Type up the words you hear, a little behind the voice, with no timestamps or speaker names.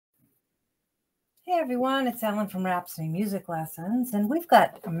Hey everyone, it's Ellen from Rhapsody Music Lessons, and we've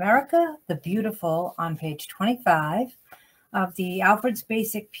got America the Beautiful on page 25 of the Alfred's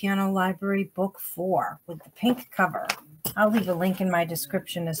Basic Piano Library Book 4 with the pink cover. I'll leave a link in my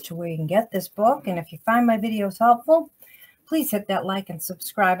description as to where you can get this book, and if you find my videos helpful, please hit that like and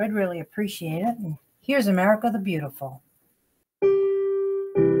subscribe. I'd really appreciate it. And here's America the Beautiful.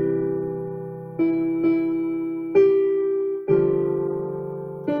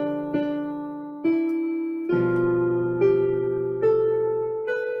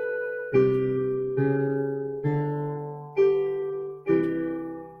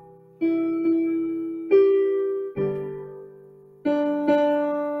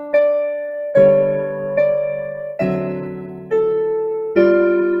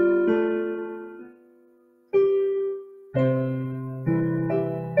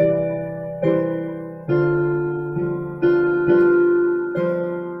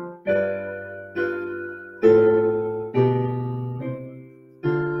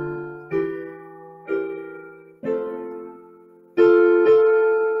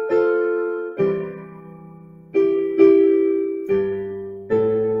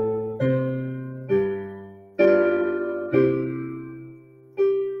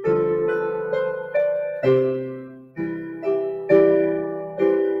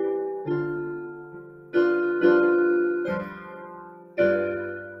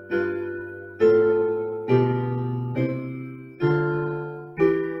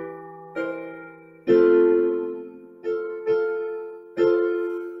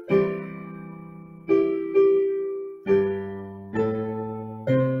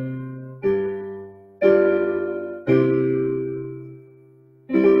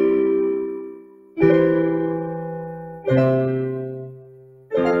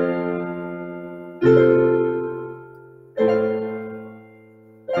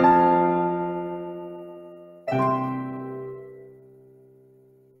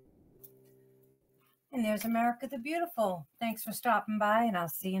 And there's America the Beautiful. Thanks for stopping by, and I'll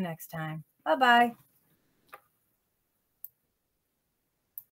see you next time. Bye-bye.